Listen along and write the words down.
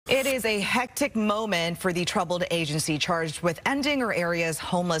Friday is a hectic moment for the troubled agency charged with ending our area's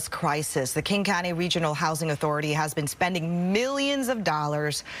homeless crisis. The King County Regional Housing Authority has been spending millions of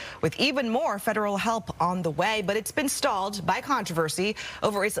dollars with even more federal help on the way, but it's been stalled by controversy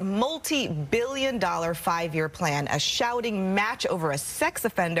over its multi-billion-dollar 5-year plan, a shouting match over a sex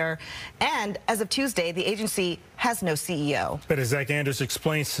offender, and as of Tuesday, the agency has no CEO. But as Zach Anders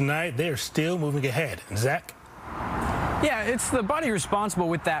explains tonight, they are still moving ahead. Zach? Yeah, it's the body responsible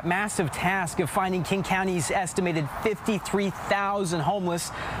with that massive task of finding King County's estimated 53,000 homeless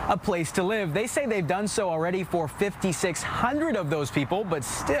a place to live. They say they've done so already for 5,600 of those people, but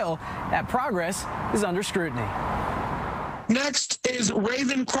still, that progress is under scrutiny. Next is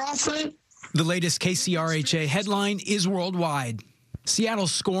Raven Crawford. The latest KCRHA headline is worldwide. Seattle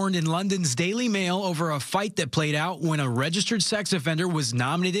scorned in London's Daily Mail over a fight that played out when a registered sex offender was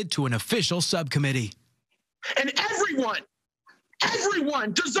nominated to an official subcommittee. And everyone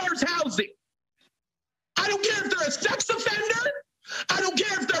deserves housing. I don't care if they're a sex offender. I don't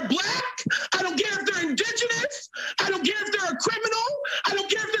care if they're black. I don't care if they're indigenous. I don't care if they're a criminal. I don't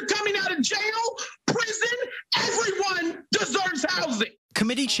care if they're coming out of jail, prison. Everyone deserves housing.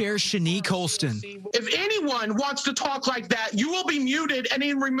 Committee Chair Shani Colston. If anyone wants to talk like that, you will be muted and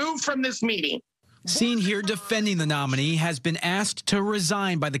removed from this meeting. Seen here defending the nominee has been asked to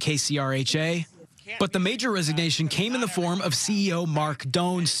resign by the KCRHA. But the major resignation came in the form of CEO Mark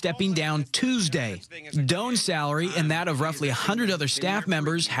Doan stepping down Tuesday. Doan's salary and that of roughly 100 other staff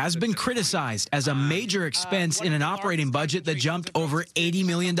members has been criticized as a major expense in an operating budget that jumped over $80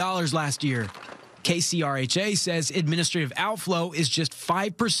 million last year. KCRHA says administrative outflow is just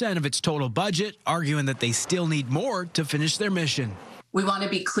 5% of its total budget, arguing that they still need more to finish their mission. We want to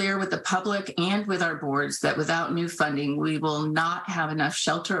be clear with the public and with our boards that without new funding, we will not have enough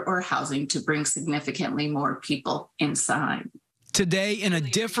shelter or housing to bring significantly more people inside. Today, in a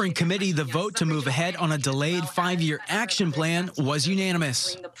different committee, the vote to move ahead on a delayed 5-year action plan was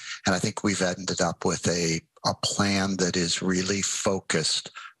unanimous. And I think we've ended up with a plan that is really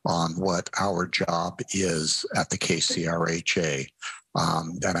focused on what our job is at the KCRHA.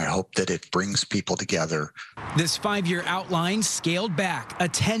 And I hope that it brings people together. This 5-year outline scaled back, a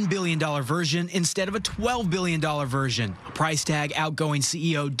 $10 billion version instead of a $12 billion version. A price tag outgoing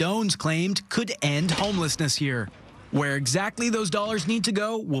CEO Doans claimed could end homelessness here. Where exactly those dollars need to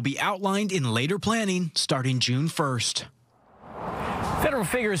go will be outlined in later planning starting June 1st. Federal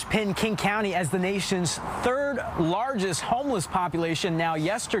figures pin King County as the nation's third largest homeless population. Now,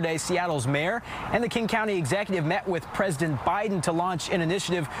 yesterday, Seattle's mayor and the King County executive met with President Biden to launch an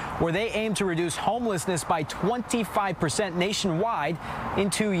initiative where they aim to reduce homelessness by 25% nationwide in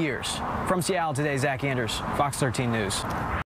 2 years. From Seattle today, Zach Anders, Fox 13 News.